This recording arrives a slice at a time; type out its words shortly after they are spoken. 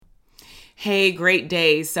Hey, great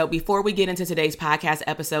days. So before we get into today's podcast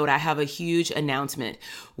episode, I have a huge announcement.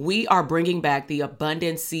 We are bringing back the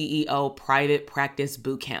Abundance CEO Private Practice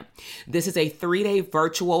Bootcamp. This is a 3-day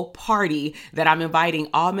virtual party that I'm inviting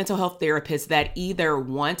all mental health therapists that either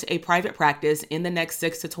want a private practice in the next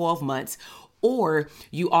 6 to 12 months, or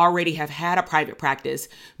you already have had a private practice,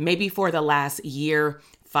 maybe for the last year,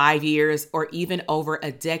 5 years, or even over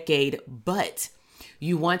a decade, but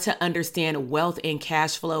you want to understand wealth and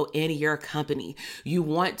cash flow in your company. You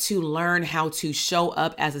want to learn how to show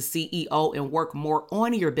up as a CEO and work more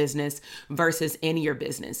on your business versus in your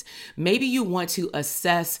business. Maybe you want to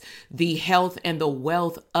assess the health and the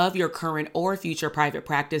wealth of your current or future private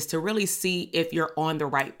practice to really see if you're on the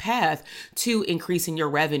right path to increasing your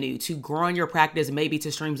revenue, to growing your practice, maybe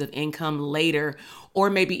to streams of income later, or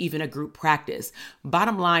maybe even a group practice.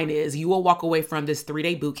 Bottom line is you will walk away from this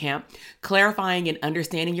 3-day bootcamp clarifying and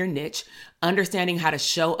understanding your niche, understanding how to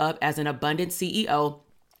show up as an abundant CEO,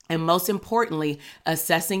 and most importantly,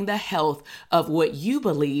 assessing the health of what you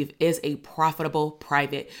believe is a profitable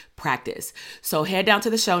private practice. So head down to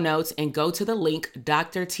the show notes and go to the link,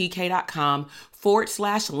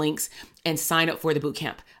 drtk.com/links, and sign up for the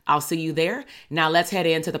bootcamp. I'll see you there. Now let's head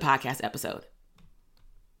into the podcast episode.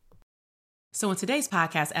 So in today's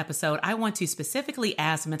podcast episode, I want to specifically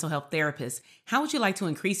ask mental health therapists, how would you like to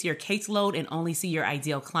increase your caseload and only see your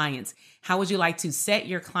ideal clients? How would you like to set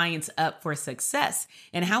your clients up for success?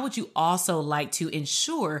 And how would you also like to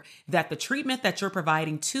ensure that the treatment that you're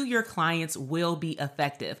providing to your clients will be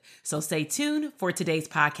effective? So stay tuned for today's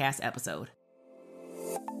podcast episode.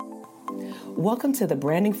 Welcome to the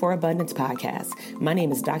Branding for Abundance podcast. My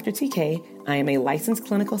name is Dr. TK. I am a licensed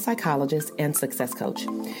clinical psychologist and success coach.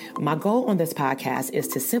 My goal on this podcast is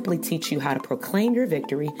to simply teach you how to proclaim your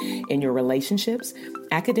victory in your relationships,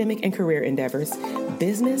 academic and career endeavors,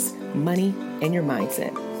 business, money, and your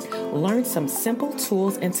mindset. Learn some simple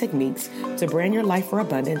tools and techniques to brand your life for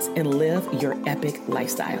abundance and live your epic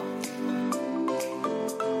lifestyle.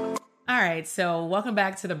 All right, so welcome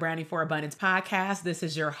back to the Branding for Abundance podcast. This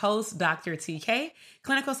is your host, Dr. TK,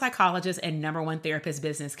 clinical psychologist and #1 therapist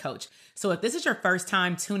business coach. So if this is your first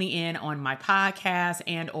time tuning in on my podcast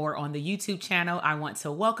and or on the YouTube channel, I want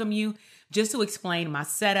to welcome you just to explain my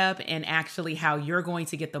setup and actually how you're going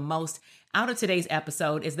to get the most out of today's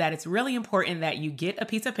episode is that it's really important that you get a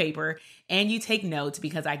piece of paper and you take notes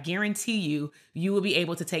because I guarantee you will be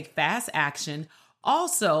able to take fast action.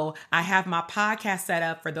 Also, I have my podcast set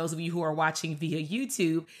up for those of you who are watching via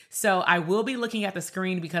YouTube. So I will be looking at the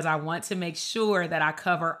screen because I want to make sure that I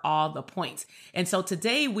cover all the points. And so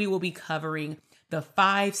today we will be covering the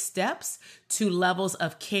 5 steps to levels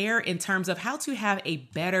of care in terms of how to have a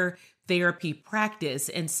better therapy practice.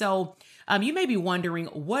 And so you may be wondering,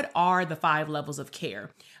 what are the 5 levels of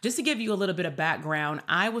care? Just to give you a little bit of background,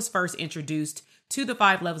 I was first introduced to the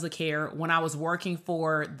 5 levels of care when I was working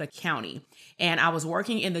for the county. And I was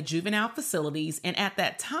working in the juvenile facilities. And at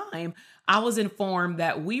that time, I was informed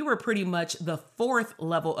that we were pretty much the 4th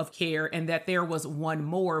level of care and that there was one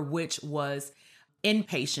more, which was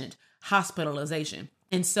inpatient hospitalization.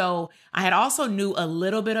 And so I had also knew a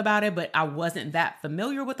little bit about it, but I wasn't that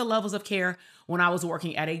familiar with the levels of care when I was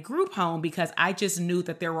working at a group home because I just knew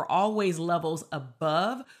that there were always levels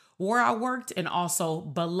above where I worked and also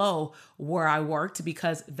below where I worked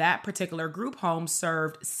because that particular group home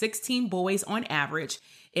served 16 boys on average.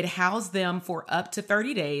 It housed them for up to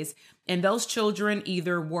 30 days. And those children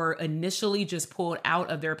either were initially just pulled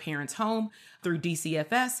out of their parents' home through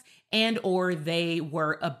DCFS and or they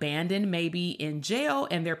were abandoned maybe in jail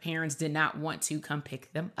and their parents did not want to come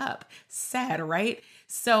pick them up. Sad, right?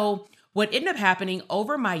 So what ended up happening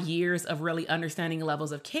over my years of really understanding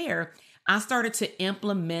levels of care, I started to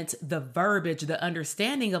implement the verbiage, the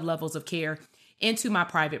understanding of levels of care into my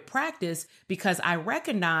private practice because I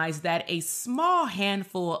recognized that a small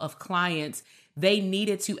handful of clients, they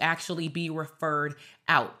needed to actually be referred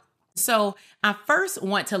out. So I first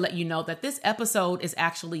want to let you know that this episode is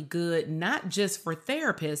actually good, not just for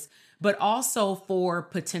therapists, but also for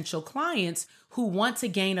potential clients who want to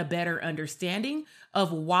gain a better understanding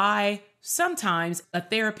of why sometimes a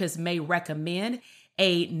therapist may recommend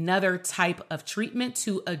another type of treatment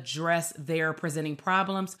to address their presenting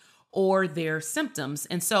problems or their symptoms.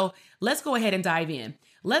 And so let's go ahead and dive in.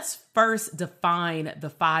 Let's first define the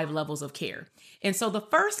 5 levels of care. And so the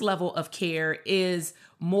first level of care is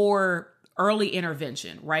more early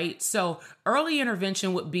intervention, right? So early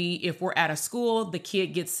intervention would be if we're at a school, the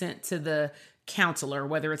kid gets sent to the counselor,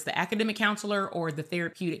 whether it's the academic counselor or the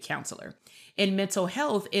therapeutic counselor. In mental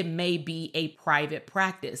health, it may be a private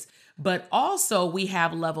practice, but also we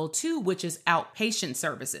have level 2, which is outpatient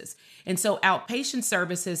services. And so outpatient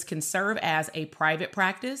services can serve as a private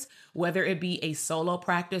practice, whether it be a solo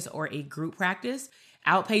practice or a group practice.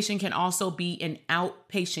 Outpatient can also be an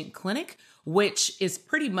outpatient clinic, which is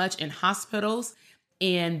pretty much in hospitals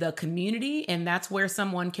in the community. And that's where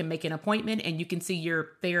someone can make an appointment and you can see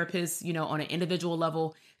your therapist, on an individual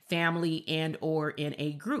level, family, and or in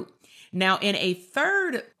a group. Now, in a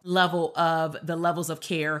third level of the levels of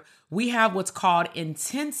care, we have what's called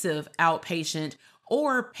intensive outpatient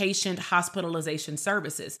or patient hospitalization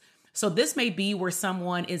services. So this may be where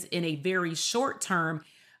someone is in a very short-term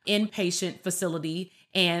inpatient facility,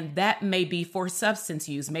 and that may be for substance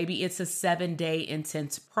use. Maybe it's a 7-day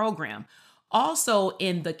intense program. Also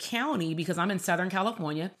in the county, because I'm in Southern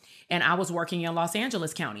California and I was working in Los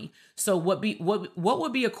Angeles County. So what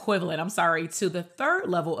would be equivalent, to the third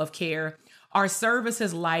level of care are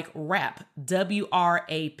services like WRAP,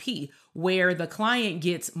 W-R-A-P, where the client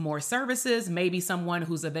gets more services, maybe someone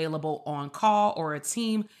who's available on call or a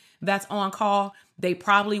team that's on call. They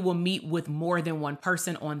probably will meet with more than one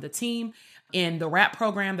person on the team. In the WRAP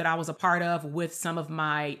program that I was a part of with some of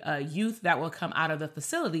my youth that will come out of the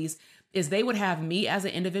facilities, is they would have me as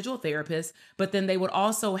an individual therapist, but then they would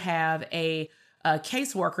also have a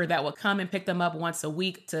caseworker that would come and pick them up once a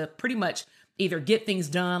week to pretty much either get things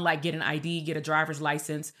done, like get an ID, get a driver's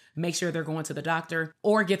license, make sure they're going to the doctor,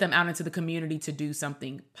 or get them out into the community to do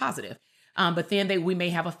something positive. But then we may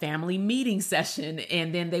have a family meeting session,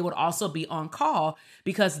 and then they would also be on call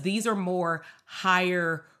because these are more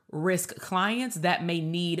higher risk clients that may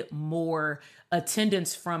need more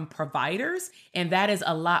attendance from providers. And that is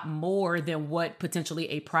a lot more than what potentially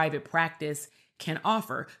a private practice can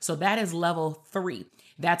offer. So that is level 3.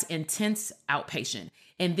 That's intense outpatient.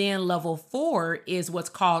 And then level 4 is what's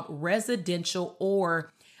called residential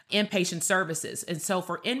or inpatient services. And so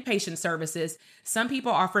for inpatient services, some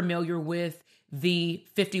people are familiar with the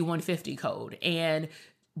 5150 code. And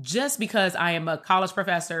just because I am a college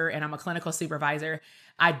professor and I'm a clinical supervisor,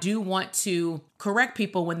 I do want to correct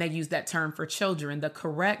people when they use that term for children. The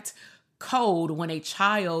correct code when a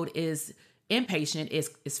child is inpatient is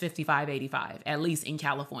 5585, at least in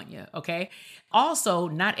California, okay? Also,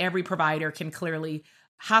 not every provider can clearly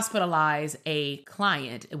hospitalize a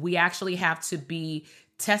client. We actually have to be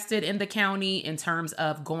tested in the county in terms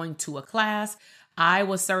of going to a class. I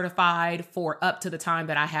was certified for up to the time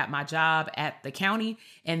that I had my job at the county.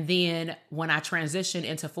 And then when I transitioned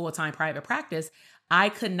into full-time private practice, I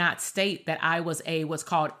could not state that I was a what's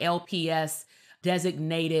called LPS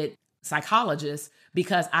designated psychologist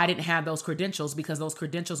because I didn't have those credentials, because those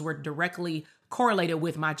credentials were directly correlated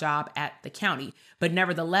with my job at the county. But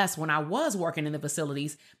nevertheless, when I was working in the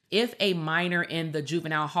facilities, if a minor in the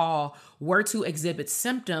juvenile hall were to exhibit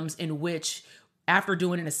symptoms in which, after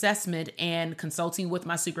doing an assessment and consulting with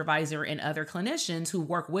my supervisor and other clinicians who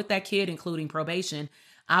work with that kid, including probation,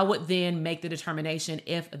 I would then make the determination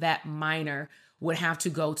if that minor would have to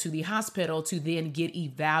go to the hospital to then get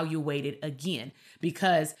evaluated again.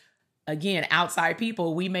 Because again, outside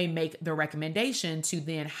people, we may make the recommendation to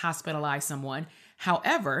then hospitalize someone.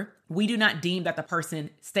 However, we do not deem that the person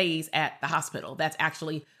stays at the hospital. That's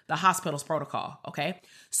actually the hospital's protocol, okay?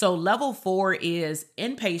 So level 4 is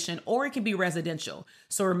inpatient, or it can be residential.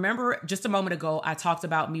 So remember, just a moment ago, I talked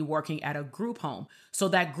about me working at a group home. So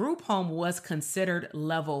that group home was considered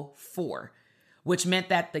level 4, which meant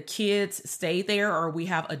that the kids stayed there, or we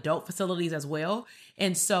have adult facilities as well.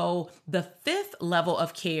 And so the 5th level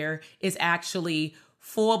of care is actually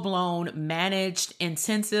full-blown managed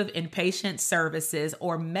intensive inpatient services,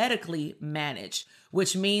 or medically managed,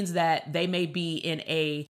 which means that they may be in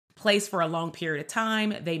a place for a long period of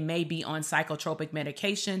time. They may be on psychotropic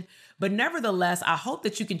medication, but nevertheless, I hope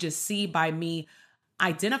that you can just see by me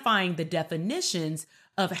identifying the definitions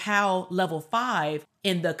of how level 5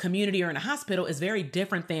 in the community or in a hospital is very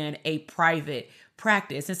different than a private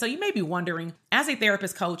practice. And so you may be wondering, as a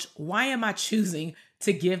therapist coach, why am I choosing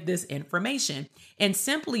to give this information? And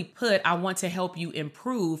simply put, I want to help you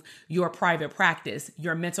improve your private practice,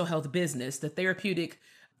 your mental health business, the therapeutic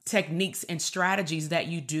techniques and strategies that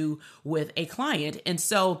you do with a client. And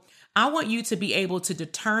so I want you to be able to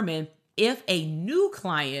determine if a new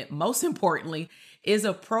client, most importantly, is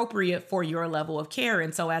appropriate for your level of care.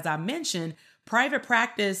 And so, as I mentioned, private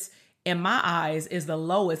practice, in my eyes, is the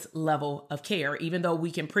lowest level of care, even though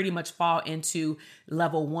we can pretty much fall into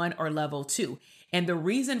level 1 or level 2. And the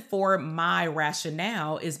reason for my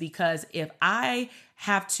rationale is because if I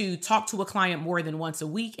have to talk to a client more than once a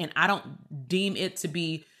week and I don't deem it to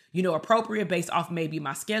be, appropriate based off maybe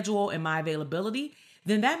my schedule and my availability,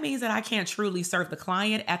 then that means that I can't truly serve the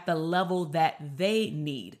client at the level that they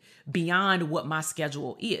need beyond what my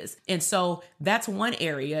schedule is. And so that's one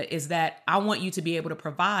area, is that I want you to be able to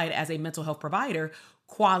provide, as a mental health provider,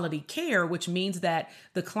 quality care, which means that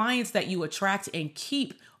the clients that you attract and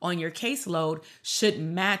keep on your caseload should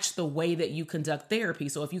match the way that you conduct therapy.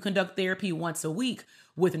 So if you conduct therapy once a week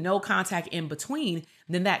with no contact in between,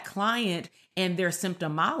 then that client and their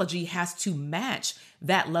symptomology has to match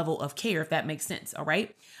that level of care, if that makes sense. All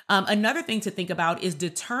right. Another thing to think about is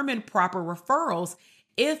determine proper referrals.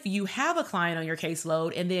 If you have a client on your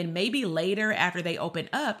caseload and then maybe later after they open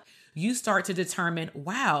up, you start to determine,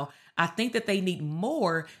 wow, I think that they need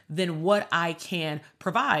more than what I can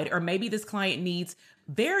provide. Or maybe this client needs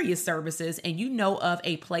various services and you know of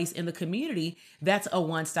a place in the community that's a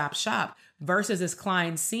one-stop shop versus this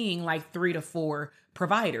client seeing like 3 to 4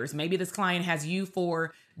 providers. Maybe this client has you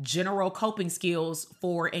for general coping skills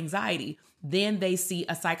for anxiety. Then they see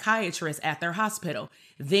a psychiatrist at their hospital.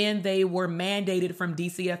 Then they were mandated from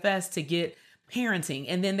DCFS to get parenting.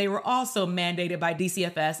 And then they were also mandated by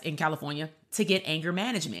DCFS in California to get anger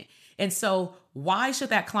management. And so why should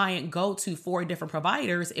that client go to 4 different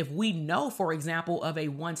providers if we know, for example, of a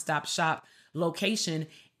one-stop shop location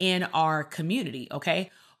in our community? Okay.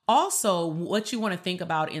 Also, what you want to think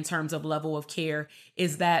about in terms of level of care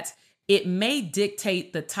is that it may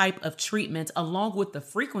dictate the type of treatment along with the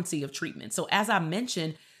frequency of treatment. So as I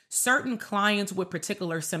mentioned, certain clients with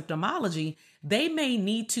particular symptomology, they may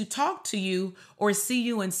need to talk to you or see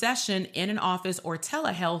you in session in an office or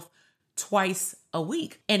telehealth twice a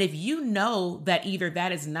week. And if you know that either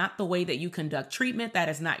that is not the way that you conduct treatment, that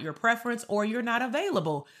is not your preference, or you're not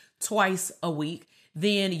available twice a week,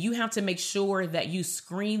 then you have to make sure that you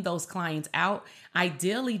screen those clients out.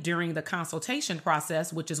 Ideally, during the consultation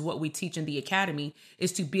process, which is what we teach in the academy,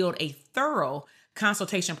 is to build a thorough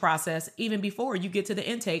consultation process even before you get to the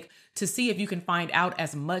intake to see if you can find out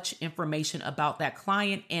as much information about that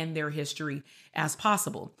client and their history as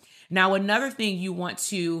possible. Now, another thing you want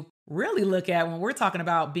to really look at when we're talking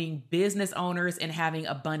about being business owners and having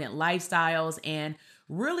abundant lifestyles and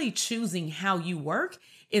really choosing how you work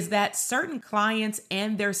is that certain clients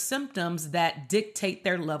and their symptoms that dictate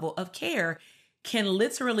their level of care can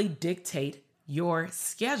literally dictate your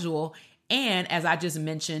schedule and, as I just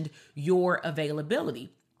mentioned, your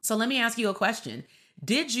availability. So let me ask you a question.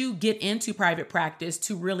 Did you get into private practice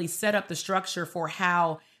to really set up the structure for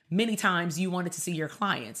how many times you wanted to see your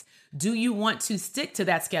clients? Do you want to stick to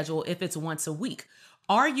that schedule if it's once a week?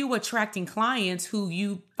 Are you attracting clients who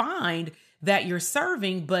you find that you're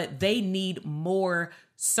serving, but they need more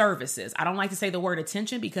services? I don't like to say the word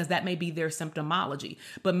attention because that may be their symptomology,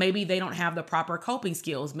 but maybe they don't have the proper coping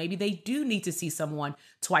skills. Maybe they do need to see someone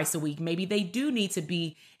twice a week. Maybe they do need to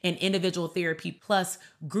be in individual therapy plus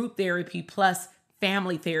group therapy plus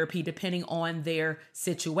family therapy, depending on their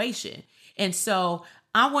situation. And so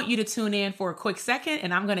I want you to tune in for a quick second,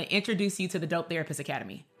 and I'm going to introduce you to the Dope Therapist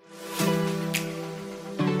Academy.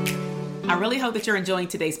 I really hope that you're enjoying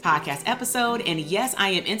today's podcast episode. And yes, I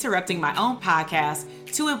am interrupting my own podcast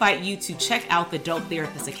to invite you to check out the Dope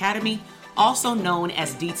Therapist Academy, also known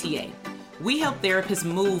as DTA. We help therapists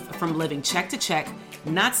move from living check to check,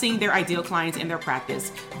 not seeing their ideal clients in their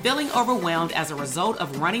practice, feeling overwhelmed as a result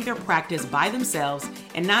of running their practice by themselves,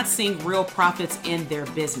 and not seeing real profits in their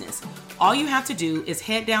business. All you have to do is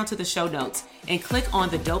head down to the show notes and click on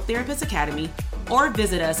the Dope Therapist Academy, or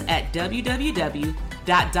visit us at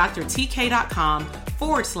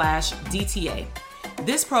www.drtk.com/DTA.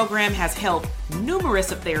 This program has helped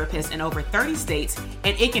numerous of therapists in over 30 states,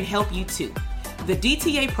 and it can help you too. The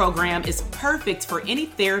DTA program is perfect for any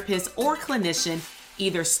therapist or clinician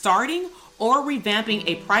either starting or revamping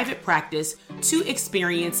a private practice to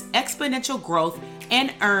experience exponential growth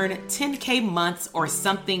and earn 10K months or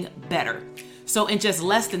something better. So in just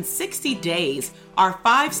less than 60 days, our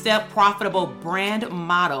 5-step profitable brand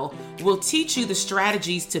model will teach you the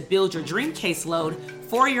strategies to build your dream caseload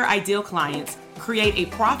for your ideal clients, create a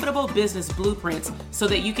profitable business blueprint so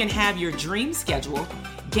that you can have your dream schedule,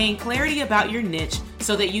 gain clarity about your niche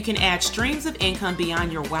so that you can add streams of income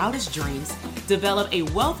beyond your wildest dreams, develop a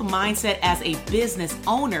wealth mindset as a business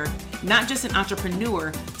owner, not just an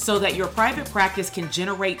entrepreneur, so that your private practice can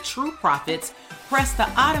generate true profits, press the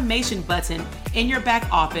automation button in your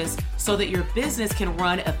back office so that your business can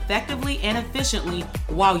run effectively and efficiently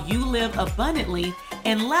while you live abundantly,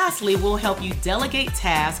 and lastly, we'll help you delegate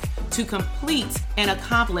tasks to complete and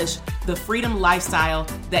accomplish the freedom lifestyle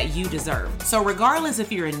that you deserve. So regardless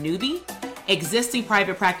if you're a newbie, existing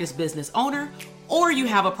private practice business owner, or you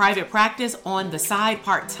have a private practice on the side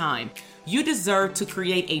part-time, You deserve to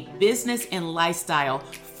create a business and lifestyle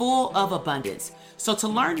full of abundance. So to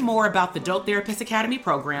learn more about the Dope Therapist Academy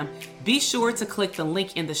program, be sure to click the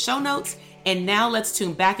link in the show notes. And now let's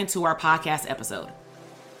tune back into our podcast episode.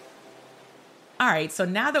 All right, so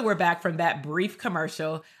now that we're back from that brief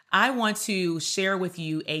commercial, I want to share with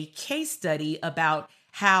you a case study about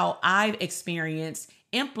how I've experienced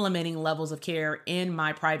implementing levels of care in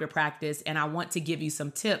my private practice. And I want to give you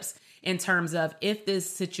some tips in terms of if this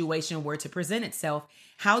situation were to present itself,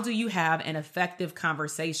 how do you have an effective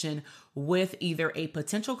conversation with either a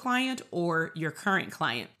potential client or your current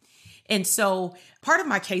client? And so part of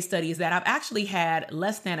my case study is that I've actually had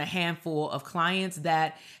less than a handful of clients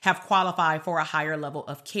that have qualified for a higher level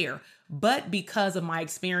of care. But because of my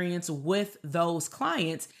experience with those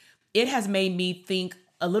clients, it has made me think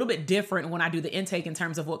a little bit different when I do the intake in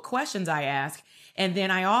terms of what questions I ask. And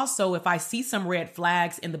then I also, if I see some red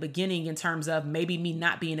flags in the beginning in terms of maybe me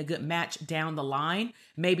not being a good match down the line,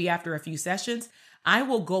 maybe after a few sessions, I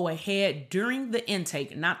will go ahead during the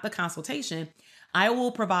intake, not the consultation. I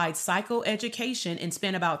will provide psychoeducation and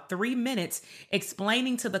spend about 3 minutes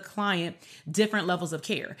explaining to the client different levels of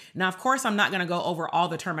care. Now, of course, I'm not going to go over all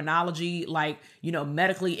the terminology like,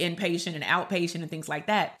 medically inpatient and outpatient and things like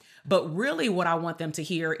that. But really what I want them to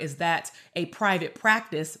hear is that a private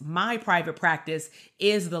practice, my private practice,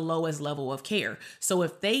 is the lowest level of care. So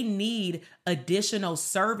if they need additional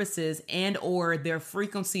services and or their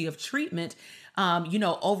frequency of treatment,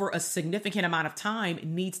 over a significant amount of time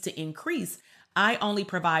needs to increase, I only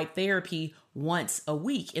provide therapy once a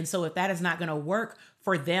week. And so if that is not going to work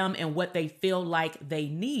for them and what they feel like they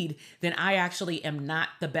need, then I actually am not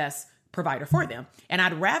the best provider for them. And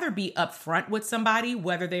I'd rather be upfront with somebody,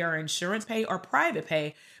 whether they are insurance pay or private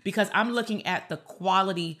pay, because I'm looking at the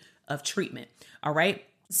quality of treatment. All right.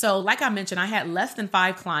 So like I mentioned, I had less than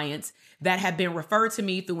 5 clients that had been referred to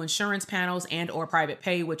me through insurance panels and or private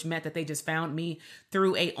pay, which meant that they just found me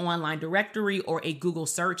through a online directory or a Google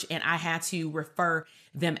search, and I had to refer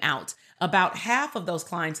them out. About half of those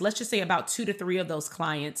clients, let's just say about 2 to 3 of those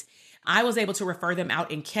clients, I was able to refer them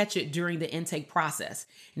out and catch it during the intake process.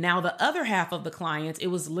 Now, the other half of the clients, it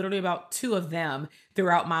was literally about 2 of them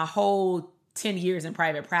throughout my whole 10 years in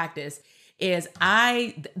private practice,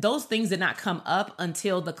 those things did not come up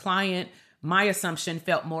until the client, my assumption,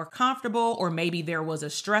 felt more comfortable, or maybe there was a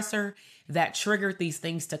stressor that triggered these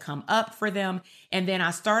things to come up for them. And then I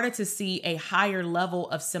started to see a higher level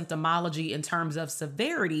of symptomology in terms of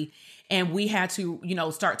severity. And we had to,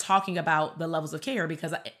 start talking about the levels of care,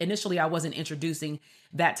 because initially I wasn't introducing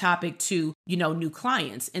that topic to, new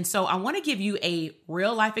clients. And so I want to give you a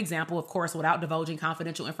real life example, of course, without divulging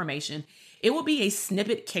confidential information. It will be a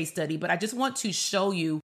snippet case study, but I just want to show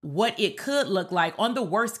you what it could look like in the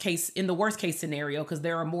worst case scenario, because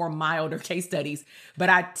there are more milder case studies. But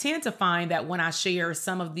I tend to find that when I share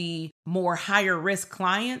some of the more higher risk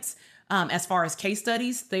clients, as far as case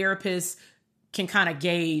studies, therapists can kind of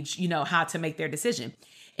gauge, how to make their decision.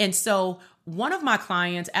 And so one of my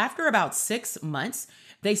clients, after about 6 months,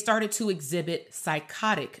 they started to exhibit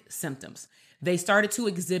psychotic symptoms. They started to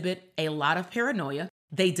exhibit a lot of paranoia.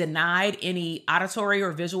 They denied any auditory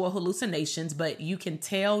or visual hallucinations, but you can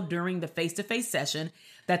tell during the face-to-face session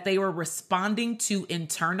that they were responding to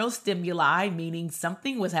internal stimuli, meaning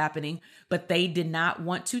something was happening, but they did not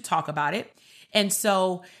want to talk about it. And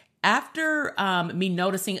so after me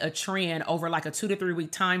noticing a trend over like a 2 to 3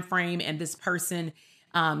 week time frame, and this person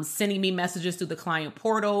sending me messages through the client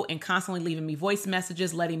portal and constantly leaving me voice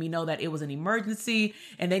messages, letting me know that it was an emergency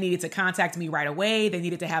and they needed to contact me right away. They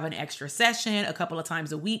needed to have an extra session a couple of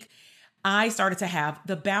times a week. I started to have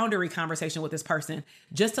the boundary conversation with this person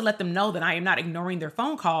just to let them know that I am not ignoring their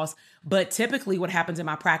phone calls. But typically what happens in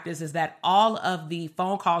my practice is that all of the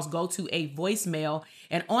phone calls go to a voicemail.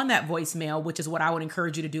 And on that voicemail, which is what I would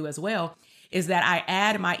encourage you to do as well, is that I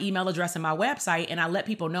add my email address and my website, and I let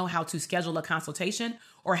people know how to schedule a consultation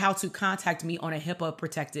or how to contact me on a HIPAA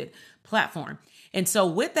protected platform. And so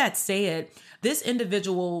with that said, this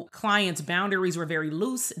individual client's boundaries were very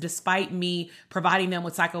loose, despite me providing them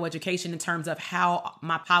with psychoeducation in terms of how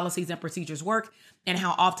my policies and procedures work and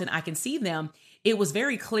how often I can see them. It was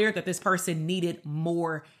very clear that this person needed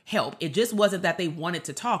more help. It just wasn't that they wanted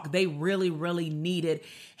to talk. They really, really needed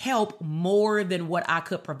help more than what I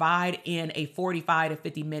could provide in a 45 to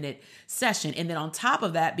 50 minute session. And then on top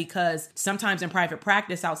of that, because sometimes in private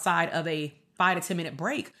practice, outside of a 5 to 10 minute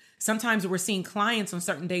break, sometimes we're seeing clients on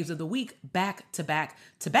certain days of the week back to back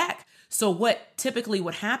to back. So what typically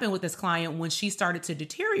would happen with this client when she started to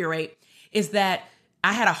deteriorate is that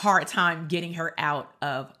I had a hard time getting her out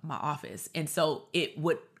of my office. And so it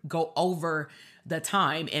would go over the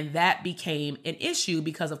time. And that became an issue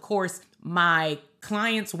because, of course, my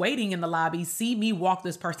clients waiting in the lobby see me walk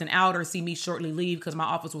this person out or see me shortly leave because my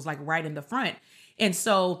office was like right in the front. And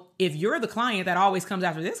so if you're the client that always comes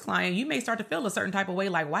after this client, you may start to feel a certain type of way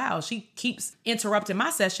like, wow, she keeps interrupting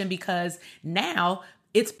my session because now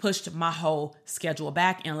it's pushed my whole schedule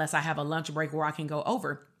back unless I have a lunch break where I can go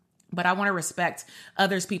over. But I want to respect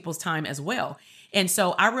others people's time as well. And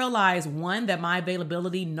so I realized, one, that my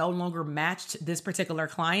availability no longer matched this particular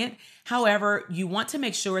client. However, you want to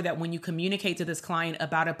make sure that when you communicate to this client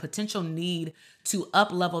about a potential need to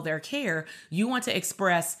up-level their care, you want to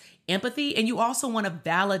express empathy and you also want to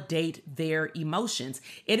validate their emotions.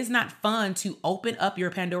 It is not fun to open up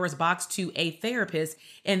your Pandora's box to a therapist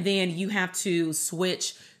and then you have to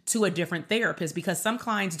switch to a different therapist because some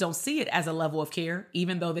clients don't see it as a level of care,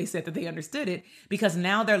 even though they said that they understood it, because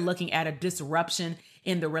now they're looking at a disruption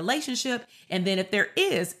in the relationship. And then if there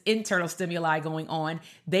is internal stimuli going on,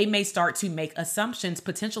 they may start to make assumptions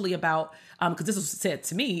potentially about, because this was said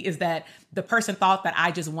to me, is that the person thought that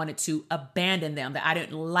I just wanted to abandon them, that I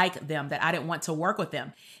didn't like them, that I didn't want to work with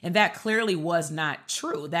them. And that clearly was not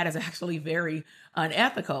true. That is actually very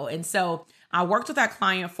unethical. And so I worked with that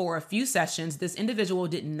client for a few sessions. This individual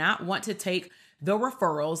did not want to take the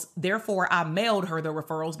referrals. Therefore, I mailed her the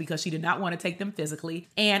referrals because she did not want to take them physically.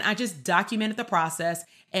 And I just documented the process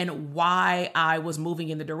and why I was moving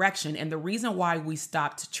in the direction. And the reason why we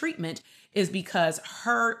stopped treatment is because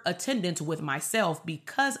her attendance with myself,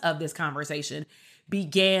 because of this conversation,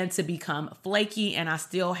 began to become flaky. And I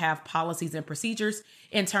still have policies and procedures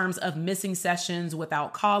in terms of missing sessions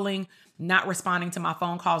without calling, not responding to my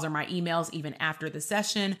phone calls or my emails even after the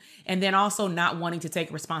session, and then also not wanting to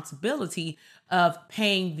take responsibility of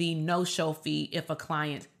paying the no-show fee if a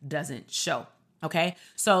client doesn't show. Okay,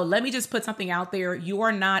 so let me just put something out there. You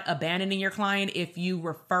are not abandoning your client if you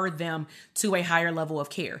refer them to a higher level of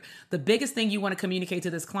care. The biggest thing you want to communicate to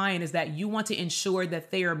this client is that you want to ensure that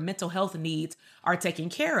their mental health needs are taken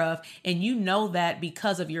care of. And you know that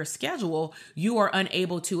because of your schedule, you are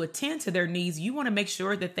unable to attend to their needs. You want to make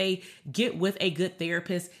sure that they get with a good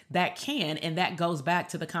therapist that can. And that goes back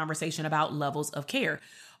to the conversation about levels of care.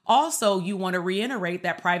 Also, you want to reiterate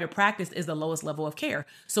that private practice is the lowest level of care.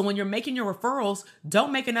 So when you're making your referrals,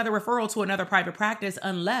 don't make another referral to another private practice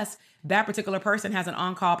unless that particular person has an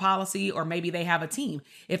on-call policy or maybe they have a team.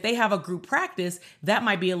 If they have a group practice, that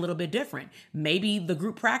might be a little bit different. Maybe the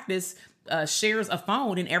group practice shares a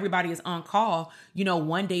phone and everybody is on call,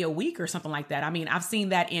 one day a week or something like that. I mean, I've seen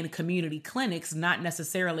that in community clinics, not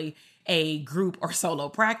necessarily a group or solo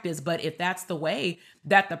practice, but if that's the way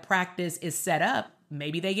that the practice is set up,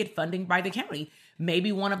 maybe they get funding by the county.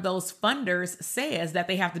 Maybe one of those funders says that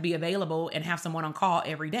they have to be available and have someone on call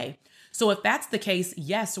every day. So if that's the case,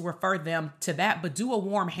 yes, refer them to that, but do a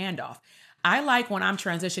warm handoff. I like when I'm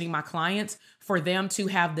transitioning my clients for them to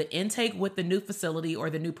have the intake with the new facility or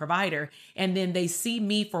the new provider, and then they see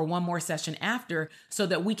me for one more session after so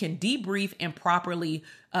that we can debrief and properly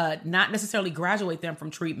not necessarily graduate them from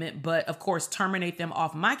treatment, but of course, terminate them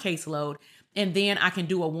off my caseload. And then I can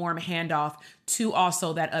do a warm handoff to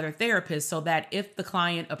also that other therapist so that if the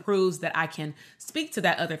client approves that I can speak to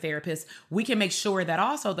that other therapist, we can make sure that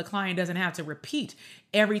also the client doesn't have to repeat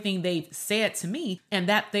everything they've said to me and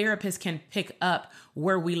that therapist can pick up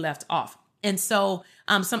where we left off. And so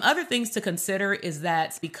some other things to consider is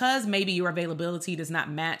that because maybe your availability does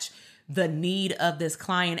not match the need of this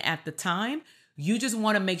client at the time, you just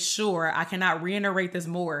want to make sure, I cannot reiterate this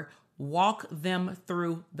more, walk them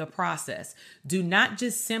through the process. Do not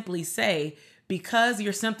just simply say, because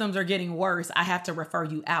your symptoms are getting worse, I have to refer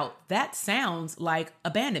you out. That sounds like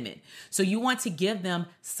abandonment. So you want to give them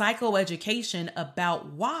psychoeducation about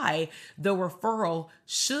why the referral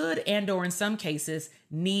should and/or in some cases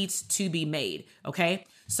needs to be made. Okay.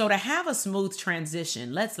 So to have a smooth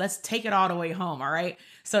transition, let's take it all the way home. All right.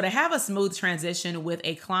 So to have a smooth transition with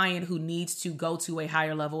a client who needs to go to a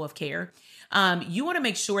higher level of care, you want to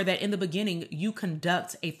make sure that in the beginning you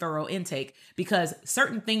conduct a thorough intake because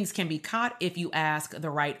certain things can be caught if you ask the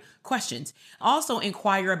right questions. Also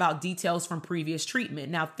inquire about details from previous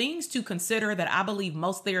treatment. Now, things to consider that I believe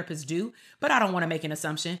most therapists do, but I don't want to make an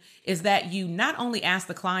assumption, is that you not only ask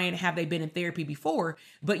the client, have they been in therapy before,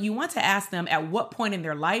 but you want to ask them at what point in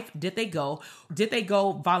their life did they go? Did they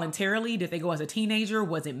go voluntarily? Did they go as a teenager?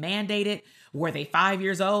 Was it mandated? Were they 5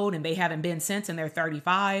 years old and they haven't been since and they're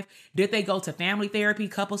 35? Did they go to family therapy,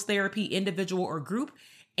 couples therapy, individual or group?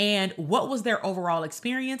 And what was their overall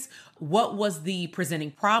experience? What was the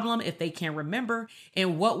presenting problem, if they can remember?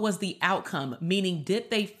 And what was the outcome? Meaning, did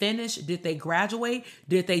they finish? Did they graduate?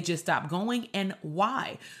 Did they just stop going? And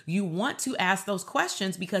why? You want to ask those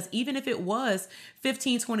questions because even if it was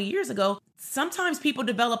 15, 20 years ago, sometimes people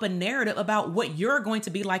develop a narrative about what you're going to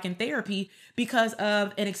be like in therapy because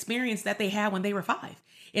of an experience that they had when they were 5.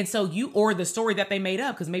 And so or the story that they made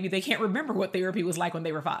up, because maybe they can't remember what therapy was like when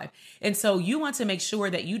they were 5. And so you want to make sure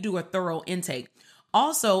that you do a thorough intake.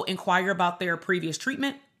 Also, inquire about their previous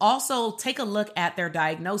treatment. Also, take a look at their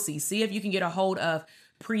diagnoses. See if you can get a hold of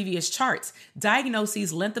previous charts.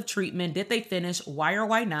 Diagnoses, length of treatment, did they finish, why or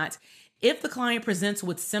why not? If the client presents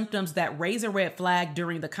with symptoms that raise a red flag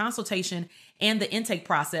during the consultation and the intake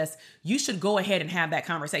process, you should go ahead and have that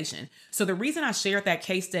conversation. So the reason I shared that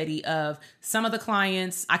case study of some of the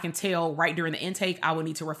clients, I can tell right during the intake, I would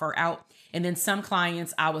need to refer out. And then some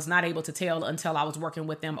clients, I was not able to tell until I was working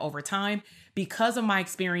with them over time. Because of my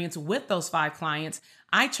experience with those 5 clients,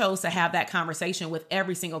 I chose to have that conversation with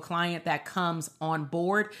every single client that comes on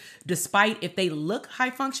board, despite if they look high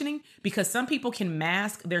functioning, because some people can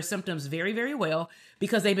mask their symptoms very, very well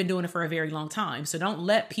because they've been doing it for a very long time. So don't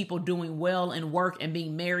let people doing well in work and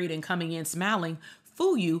being married and coming in smiling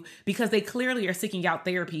fool you, because they clearly are seeking out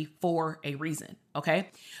therapy for a reason. Okay.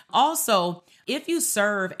 Also, if you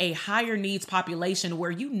serve a higher needs population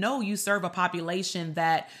where you serve a population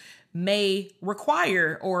that may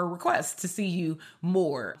require or request to see you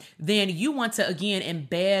more, then you want to, again,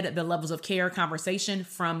 embed the levels of care conversation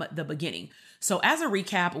from the beginning. So as a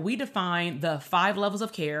recap, we defined the 5 levels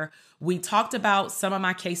of care. We talked about some of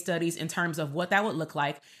my case studies in terms of what that would look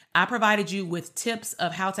like. I provided you with tips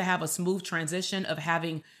of how to have a smooth transition of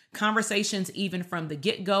having conversations even from the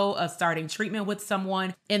get-go of starting treatment with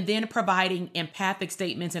someone, and then providing empathic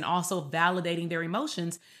statements and also validating their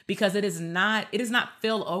emotions, because it does not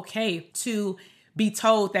feel okay to be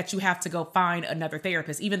told that you have to go find another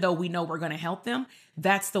therapist, even though we know we're going to help them.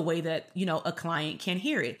 That's the way that, a client can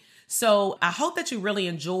hear it. So I hope that you really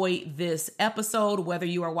enjoy this episode, whether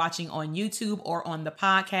you are watching on YouTube or on the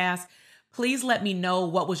podcast. Please let me know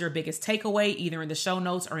what was your biggest takeaway, either in the show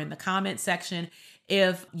notes or in the comment section.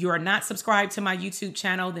 If you are not subscribed to my YouTube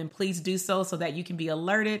channel, then please do so that you can be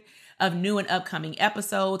alerted of new and upcoming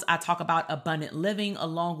episodes. I talk about abundant living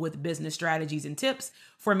along with business strategies and tips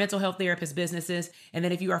for mental health therapist businesses. And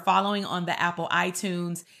then if you are following on the Apple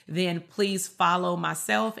iTunes, then please follow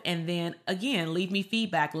myself. And then again, leave me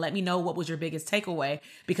feedback. Let me know what was your biggest takeaway,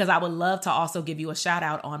 because I would love to also give you a shout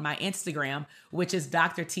out on my Instagram, which is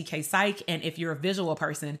Dr. TK Psych. And if you're a visual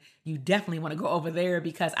person, you definitely want to go over there,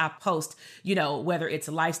 because I post, whether it's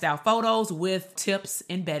lifestyle photos with tips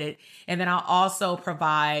embedded. And then I'll also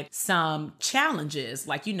provide some challenges,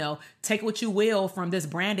 like, take what you will from this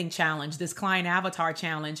branding challenge, this client avatar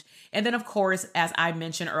challenge. And then, of course, as I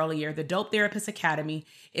mentioned earlier, the Dope Therapist Academy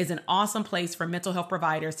is an awesome place for mental health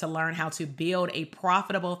providers to learn how to build a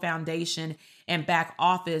profitable foundation and back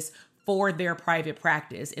office for their private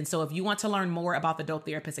practice. And so if you want to learn more about the Dope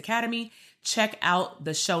Therapist Academy, check out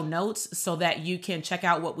the show notes so that you can check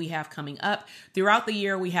out what we have coming up. Throughout the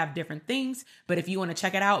year, we have different things, but if you want to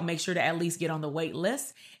check it out, make sure to at least get on the wait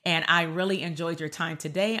list. And I really enjoyed your time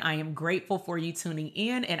today. I am grateful for you tuning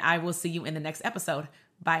in, and I will see you in the next episode.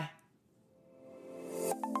 Bye.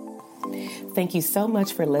 Thank you so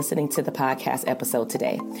much for listening to the podcast episode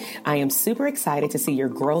today. I am super excited to see your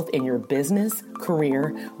growth in your business,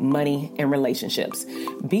 career, money, and relationships.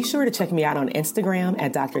 Be sure to check me out on Instagram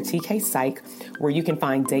at Dr. TK Psych, where you can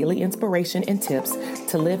find daily inspiration and tips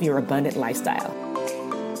to live your abundant lifestyle.